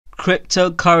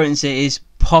Cryptocurrency is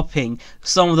popping.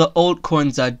 Some of the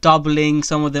altcoins are doubling,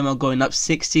 some of them are going up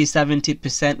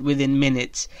 60-70% within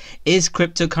minutes. Is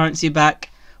cryptocurrency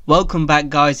back? Welcome back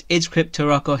guys, it's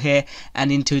cryptorocko here,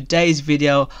 and in today's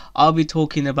video I'll be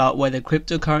talking about whether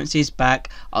cryptocurrency is back.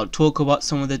 I'll talk about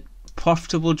some of the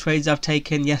profitable trades I've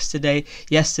taken yesterday.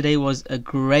 Yesterday was a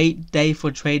great day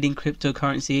for trading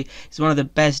cryptocurrency. It's one of the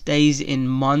best days in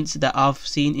months that I've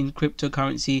seen in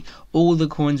cryptocurrency. All the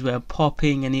coins were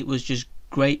popping and it was just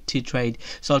great to trade.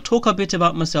 So I'll talk a bit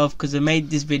about myself because I made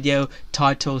this video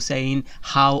title saying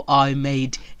how I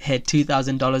made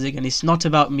 $2,000. Again, it's not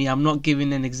about me. I'm not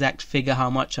giving an exact figure how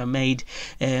much I made,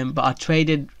 but I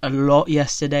traded a lot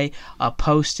yesterday. I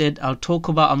posted. I'll talk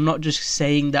about, I'm not just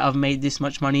saying that I've made this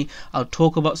much money. I'll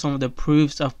talk about some of the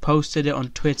proofs. I've posted it on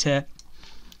Twitter,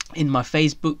 in my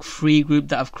Facebook free group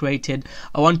that I've created.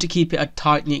 I want to keep it a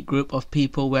tight-knit group of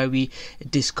people where we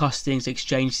discuss things,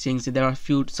 exchange things. There are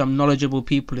some knowledgeable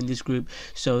people in this group,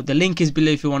 so the link is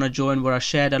below if you want to join, where I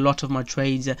shared a lot of my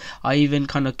trades. I even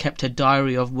kind of kept a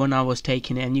diary of when I was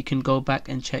taking it, and you can go back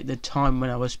and check the time when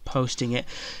I was posting it.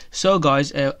 So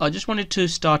guys, I just wanted to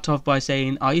start off by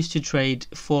saying I used to trade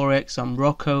Forex. I'm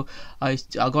Rocko. I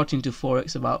got into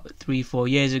Forex about 3-4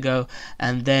 years ago,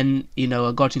 and then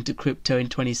I got into crypto in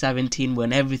 2017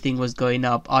 when everything was going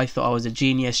up. I thought I was a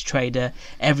genius trader.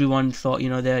 Everyone thought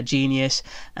they're a genius,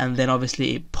 and then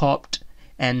obviously it popped,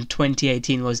 and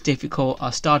 2018 was difficult. I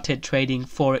started trading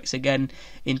Forex again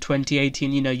in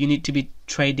 2018. You need to be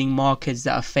trading markets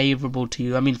that are favorable to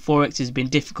you. I mean, Forex has been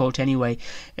difficult anyway.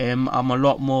 I'm a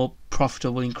lot more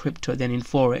profitable in crypto than in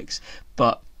Forex,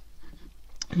 but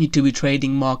need to be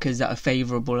trading markets that are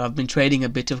favorable. I've been trading a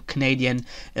bit of Canadian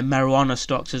marijuana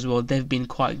stocks as well. They've been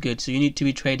quite good, so you need to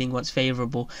be trading what's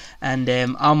favorable. And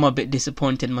I'm a bit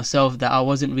disappointed myself that I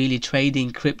wasn't really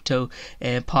trading crypto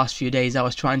past few days. I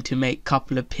was trying to make a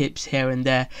couple of pips here and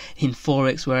there in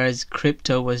Forex, whereas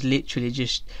crypto was literally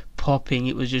just popping.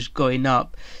 It was just going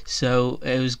up. So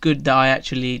it was good that I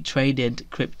actually traded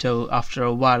crypto after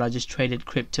a while. I just traded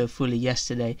crypto fully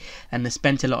yesterday, and I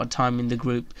spent a lot of time in the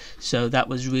group, so that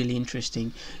was really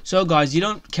interesting. So guys, you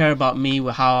don't care about me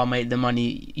or how I made the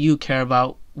money. You care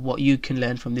about what you can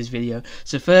learn from this video.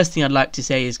 So first thing I'd like to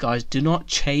say is, guys, do not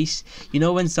chase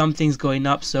when something's going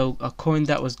up. So a coin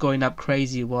that was going up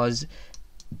crazy was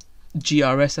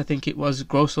GRS, I think it was,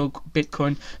 Grosso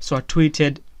Bitcoin. So I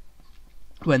tweeted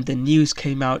when the news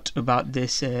came out about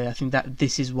this, I think that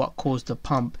this is what caused the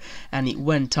pump, and it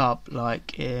went up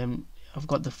like I've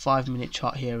got the 5-minute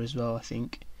chart here as well, I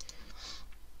think,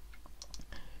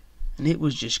 and it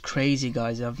was just crazy,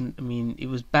 guys. I mean, it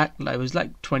was back, it was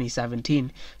like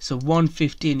 2017. So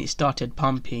 115 it started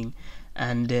pumping,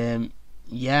 and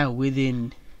yeah,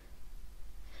 within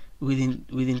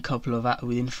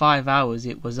 5 hours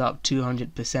it was up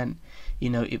 200%.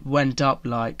 It went up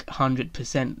like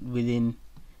 100% within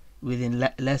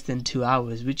less than 2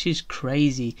 hours, which is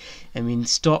crazy. I mean,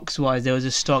 stocks wise, there was a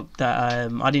stock that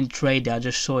I didn't trade it, I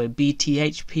just saw it,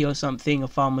 BTHP or something, a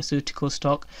pharmaceutical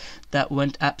stock, that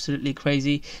went absolutely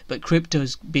crazy. But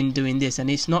crypto's been doing this, and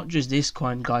it's not just this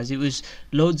coin, guys. It was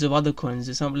loads of other coins.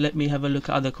 Let me have a look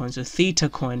at other coins. So Theta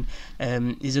coin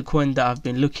is a coin that I've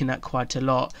been looking at quite a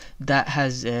lot, that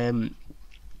has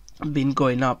been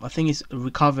going up. I think it's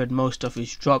recovered most of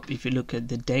its drop if you look at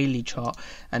the daily chart,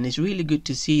 and it's really good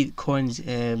to see coins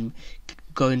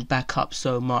going back up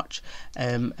so much.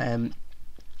 A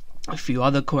few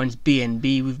other coins,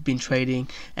 BNB, we've been trading,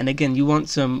 and again, you want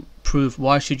some proof,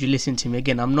 why should you listen to me?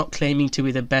 Again, I'm not claiming to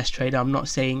be the best trader. I'm not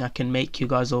saying I can make you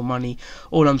guys all money.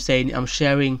 All I'm saying, I'm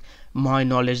sharing my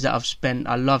knowledge that I've spent.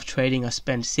 I love trading. I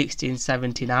spend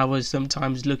 16-17 hours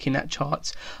sometimes looking at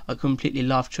charts. I completely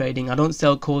love trading. I don't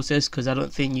sell courses because I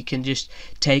don't think you can just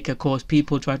take a course.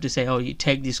 People try to say, oh, you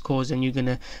take this course and you're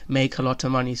gonna make a lot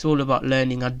of money. It's all about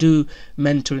learning. I do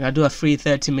mentoring. I do a free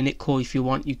 30-minute call. If you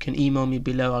want, you can email me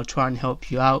below. I'll try and help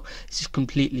you out. It's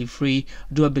completely free.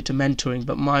 I do a bit of mentoring,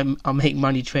 but I make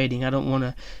money trading. I don't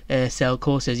want to sell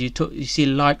courses. You see,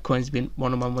 Litecoin's been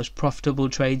one of my most profitable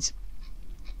trades.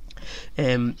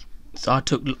 So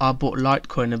I bought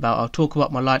Litecoin. I'll talk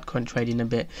about my Litecoin trading a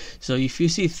bit. So if you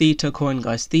see Theta coin,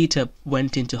 guys, Theta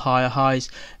went into higher highs.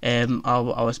 I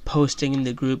was posting in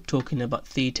the group talking about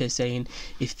Theta, saying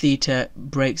if Theta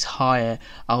breaks higher,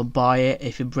 I'll buy it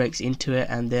if it breaks into it.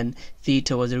 And then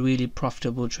Theta was a really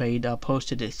profitable trade. I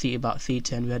posted about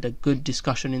Theta, and we had a good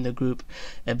discussion in the group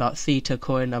about Theta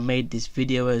coin. I made this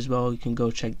video as well. You can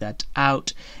go check that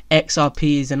out.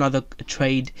 XRP is another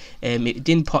trade. It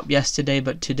didn't pop yesterday,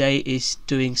 but today is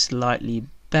doing slightly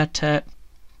better.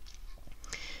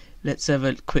 Let's have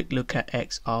a quick look at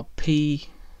XRP.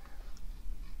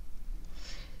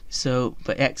 So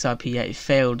but XRP, yeah, it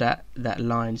failed at that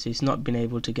line, so it's not been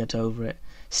able to get over it.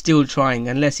 Still trying.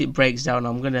 Unless it breaks down,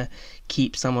 I'm gonna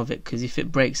keep some of it, because if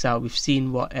it breaks out, we've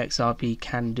seen what XRP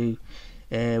can do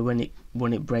when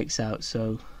it breaks out.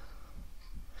 So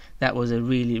that was a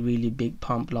really big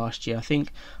pump last year. I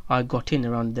think I got in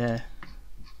around there.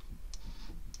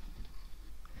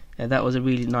 Yeah, that was a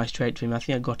really nice trade for me. I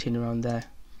think I got in around there.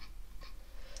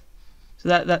 So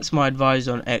that's my advice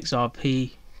on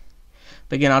XRP.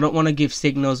 But again, I don't want to give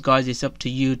signals, guys. It's up to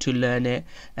you to learn it.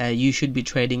 You should be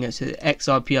trading it. So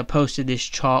XRP, I posted this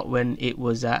chart when it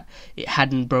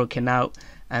hadn't broken out,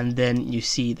 and then you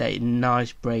see that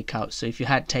nice breakout. So if you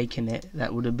had taken it,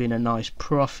 that would have been a nice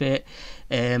profit.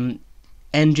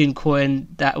 Engine coin,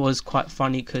 that was quite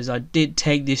funny, because I did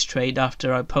take this trade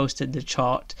after I posted the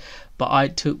chart, but I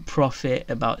took profit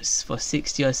about for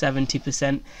 60 or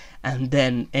 70%, and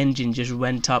then engine just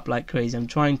went up like crazy. I'm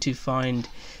trying to find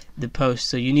the post.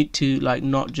 So you need to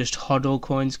not just hodl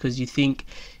coins, because you think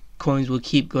coins will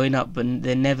keep going up, but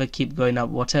they never keep going up.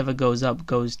 Whatever goes up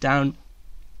goes down.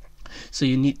 So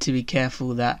you need to be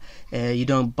careful that you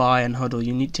don't buy and hodl.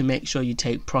 You need to make sure you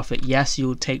take profit. Yes,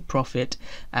 you'll take profit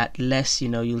at less,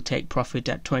 you'll take profit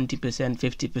at 20%,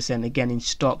 50%. Again, in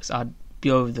stocks, I'd be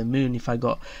over the moon if I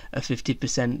got a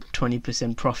 50%,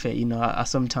 20% profit. I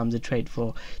sometimes trade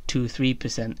for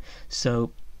 2-3%.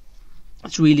 So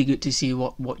it's really good to see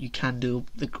what you can do,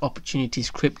 the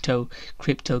opportunities crypto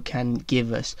can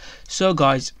give us. So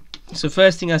guys, so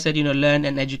first thing I said, learn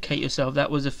and educate yourself.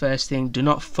 That was the first thing. Do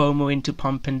not FOMO into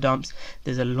pump and dumps.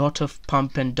 There's a lot of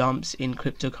pump and dumps in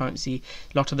cryptocurrency.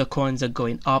 A lot of the coins are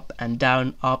going up and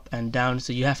down,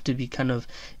 so you have to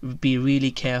be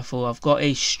really careful. I've got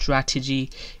a strategy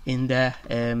in there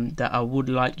that I would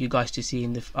like you guys to see.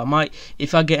 I might,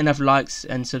 if I get enough likes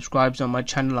and subscribes on my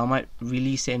channel, I might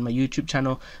release it in my YouTube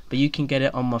channel, but you can get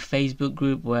it on my Facebook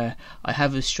group, where I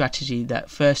have a strategy that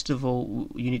first of all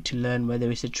you need to learn whether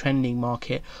it's a trending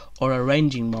market or a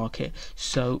ranging market.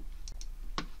 So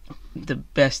the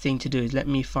best thing to do is, let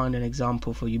me find an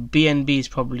example for you. BNB is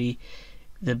probably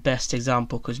the best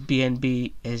example, because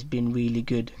BNB has been really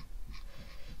good.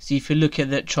 So if you look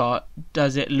at that chart,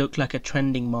 does it look like a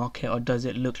trending market, or does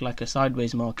it look like a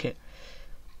sideways market?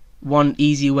 One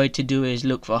easy way to do it is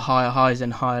look for higher highs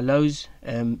and higher lows,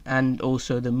 and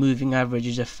also the moving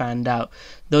averages are fanned out.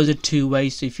 Those are two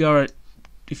ways. So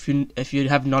if you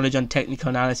have knowledge on technical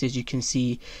analysis, you can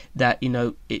see that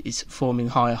it's forming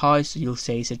higher highs, so you'll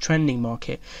say it's a trending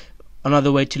market.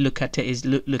 Another way to look at it is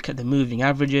look at the moving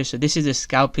averages. So this is a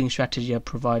scalping strategy I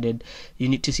provided. You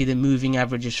need to see the moving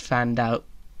averages fanned out.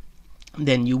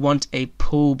 Then you want a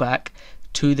pullback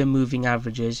to the moving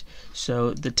averages.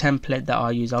 So the template that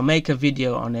I use, I'll make a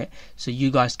video on it so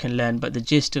you guys can learn, but the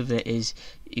gist of it is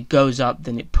it goes up,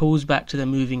 then it pulls back to the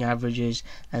moving averages,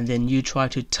 and then you try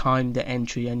to time the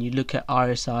entry, and you look at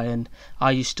RSI, and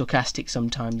I use stochastic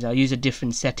sometimes. I use a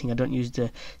different setting. I don't use the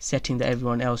setting that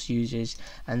everyone else uses,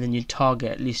 and then you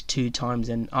target at least 2 times,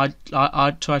 and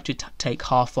I try to take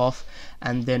half off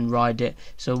and then ride it.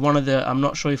 So I'm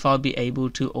not sure if I'll be able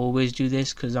to always do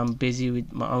this, because I'm busy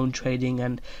with my own trading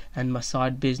and my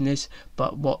side business,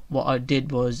 but what I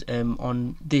did was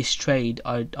on this trade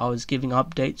I was giving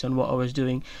updates on what I was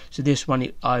doing. So this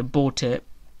one, I bought it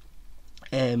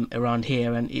around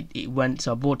here, and it went.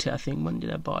 So I bought it, I think, when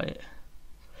did I buy it?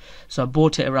 So I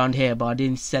bought it around here, but I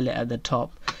didn't sell it at the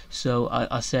top. So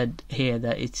I said here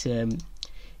that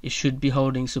it should be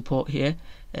holding support here.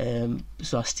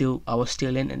 So I was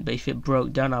still in it, but if it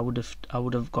broke down, I would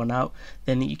have gone out.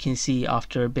 Then you can see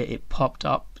after a bit it popped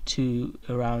up to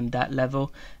around that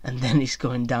level, and then it's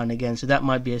going down again. So that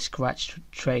might be a scratch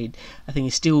trade. I think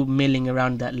it's still milling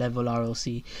around that level,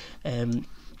 RLC.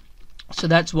 So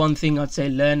that's one thing I'd say,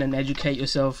 learn and educate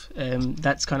yourself.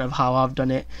 That's kind of how I've done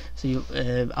it. So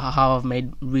how I've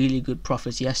made really good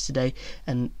profits yesterday.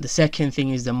 And the second thing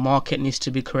is the market needs to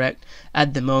be correct.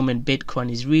 At the moment,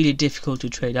 Bitcoin is really difficult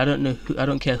to trade. I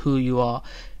don't care who you are.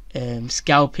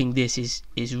 Scalping this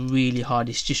is really hard.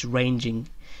 It's just ranging.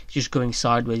 Just going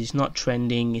sideways. It's not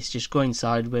trending, it's just going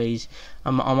sideways.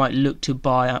 I might look to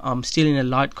buy. I'm still in a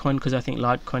Litecoin, because I think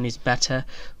Litecoin is better,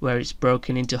 where it's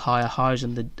broken into higher highs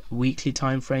on the weekly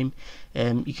time frame.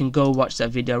 You can go watch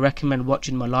that video. I recommend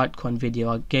watching my Litecoin video.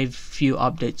 I gave a few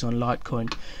updates on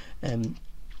Litecoin,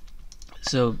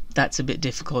 so that's a bit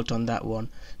difficult on that one.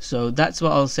 So that's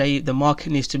what I'll say. The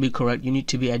market needs to be correct. You need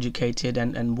to be educated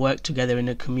and work together in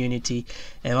a community.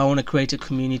 I want to create a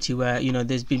community where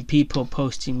there's been people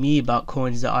posting me about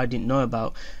coins that I didn't know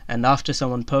about, and after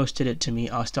someone posted it to me,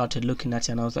 I started looking at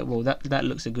it, and I was like, well, that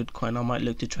looks a good coin, I might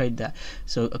look to trade that.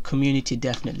 So a community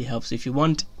definitely helps. If you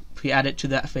want be added to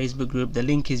that Facebook group. The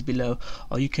link is below,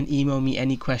 or you can email me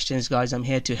any questions, guys. I'm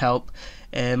here to help.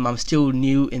 I'm still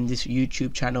new in this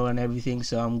YouTube channel and everything,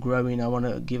 so I'm growing. I want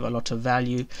to give a lot of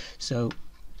value, so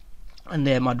and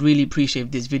I'd really appreciate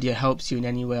if this video helps you in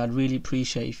any way. I'd really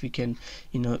appreciate if you can,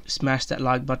 smash that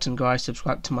like button, guys,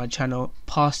 subscribe to my channel,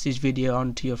 pass this video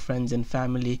on to your friends and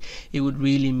family. It would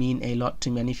really mean a lot to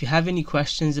me. And if you have any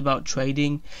questions about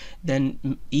trading,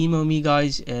 then email me,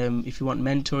 guys. If you want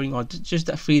mentoring or just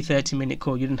that free 30-minute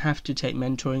call, you don't have to take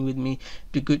mentoring with me.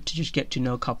 It'd be good to just get to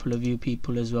know a couple of you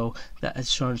people as well that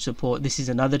has shown support. This is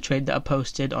another trade that I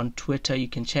posted on Twitter. You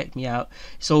can check me out.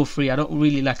 It's all free. I don't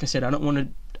really, like I said, I don't want to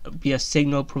be a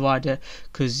signal provider,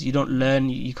 because you don't learn,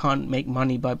 you can't make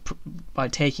money by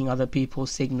taking other people's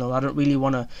signal. I don't really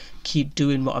want to keep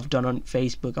doing what I've done on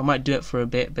Facebook. I might do it for a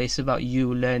bit, but it's about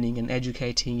you learning and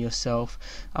educating yourself.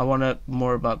 I want to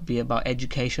be about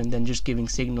education than just giving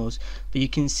signals. But you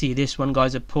can see this one,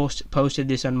 guys, I posted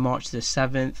this on March the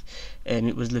 7th, and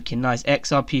it was looking nice.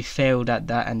 XRP failed at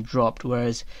that and dropped,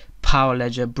 whereas Power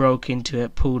Ledger broke into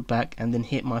it, pulled back, and then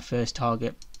hit my first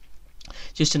target.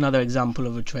 Just another example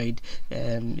of a trade.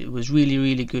 It was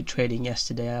really good trading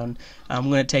yesterday, and I'm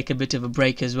going to take a bit of a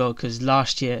break as well, because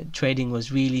last year trading was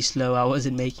really slow. I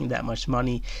wasn't making that much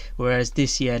money, whereas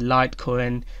this year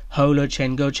Litecoin,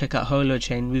 Holochain, go check out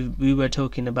Holochain. We were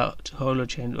talking about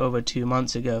Holochain over 2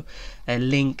 months ago.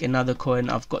 Link, another coin.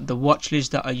 I've got the watch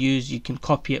list that I use. You can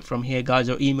copy it from here, guys,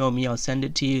 or email me, I'll send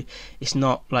it to you. It's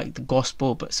not like the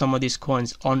gospel, but some of these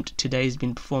coins, ONT today has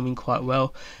been performing quite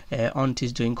well. ONT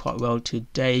is doing quite well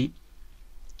today.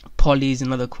 Poly is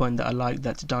another coin that I like,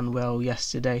 that's done well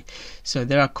yesterday. So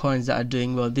there are coins that are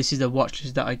doing well. This is the watch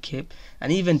list that I keep,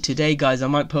 and even today, guys, I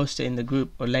might post it in the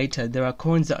group or later. There are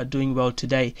coins that are doing well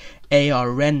today.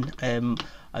 ARN,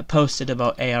 I posted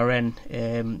about ARN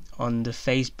on the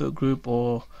Facebook group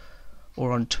or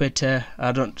on Twitter.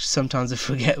 Sometimes I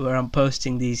forget where I'm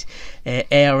posting these.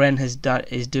 ARN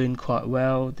is doing quite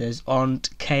well. There's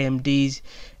ONT, KMD's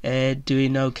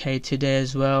doing okay today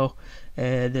as well.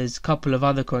 There's a couple of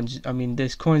other coins. I mean,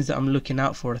 there's coins that I'm looking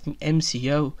out for. I think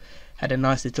MCO had a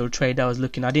nice little trade. I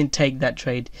didn't take that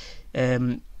trade.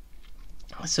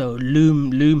 So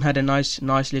Loom had a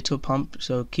nice little pump,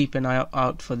 so keep an eye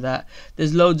out for that.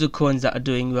 There's loads of coins that are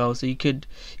doing well, so you could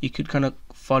kind of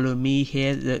follow me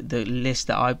here, the list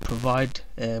that I provide,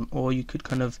 or you could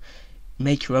kind of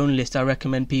make your own list. I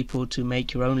recommend people to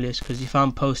make your own list, because if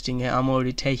I'm posting it, I'm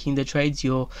already taking the trades,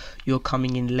 you're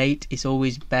coming in late. It's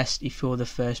always best if you're the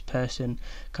first person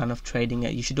kind of trading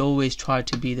it. You should always try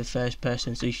to be the first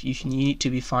person, so you need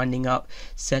to be finding out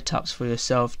setups for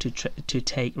yourself to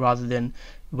take, rather than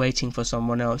waiting for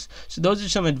someone else. So those are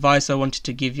some advice I wanted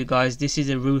to give you guys. This is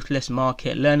a ruthless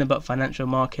market. Learn about financial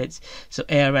markets. So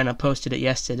ARN, I posted it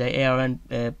yesterday. ARN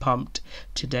pumped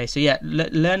today. So yeah,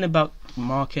 learn about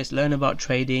markets, learn about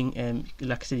trading.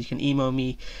 Like I said, you can email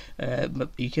me,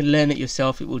 but you can learn it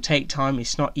yourself. It will take time.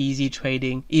 It's not easy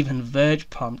trading. Even Verge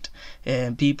pumped.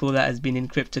 People that has been in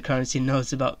cryptocurrency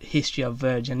knows about history of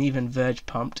Verge, and even Verge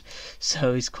pumped.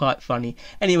 So it's quite funny.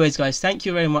 Anyways, guys, thank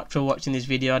you very much for watching this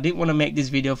video. I didn't want to make this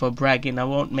video for bragging. I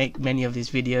won't make many of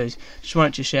these videos. Just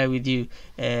wanted to share with you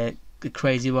the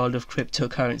crazy world of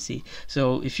cryptocurrency.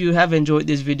 So if you have enjoyed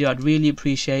this video, I'd really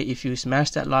appreciate if you smash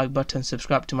that like button,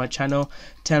 subscribe to my channel,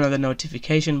 turn on the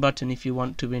notification button if you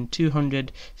want to win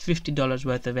 $250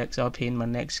 worth of XRP in my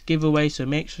next giveaway. So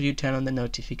make sure you turn on the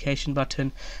notification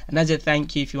button. And as a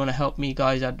thank you, if you want to help me,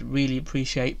 guys, I'd really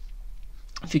appreciate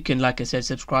if you can, like I said,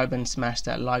 subscribe and smash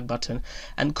that like button,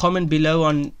 and comment below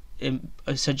on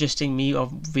suggesting me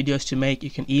of videos to make. You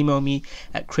can email me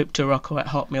at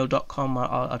cryptorocko@hotmail.com.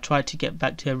 I'll try to get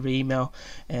back to every email.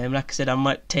 Like I said, I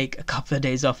might take a couple of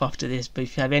days off after this, but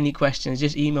if you have any questions,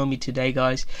 just email me today,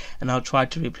 guys, and I'll try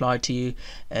to reply to you.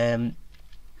 And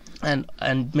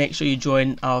make sure you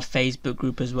join our Facebook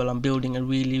group as well. I'm building a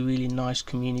really nice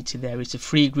community there. It's a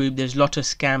free group. There's a lot of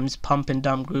scams, pump and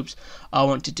dump groups. I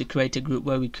wanted to create a group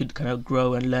where we could kind of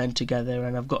grow and learn together,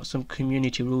 and I've got some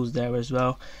community rules there as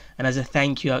well. And as a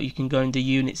thank you, you can go in the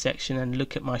unit section and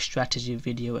look at my strategy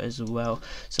video as well.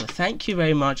 So thank you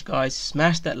very much, guys.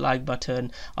 Smash that like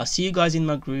button. I'll see you guys in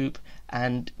my group,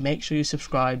 and make sure you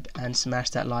subscribe and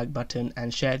smash that like button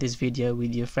and share this video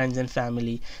with your friends and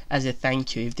family as a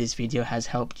thank you if this video has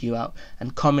helped you out,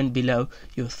 and comment below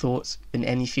your thoughts in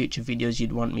any future videos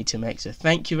you'd want me to make. So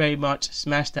thank you very much.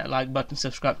 Smash that like button,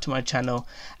 subscribe to my channel,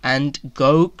 and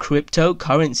go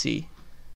cryptocurrency.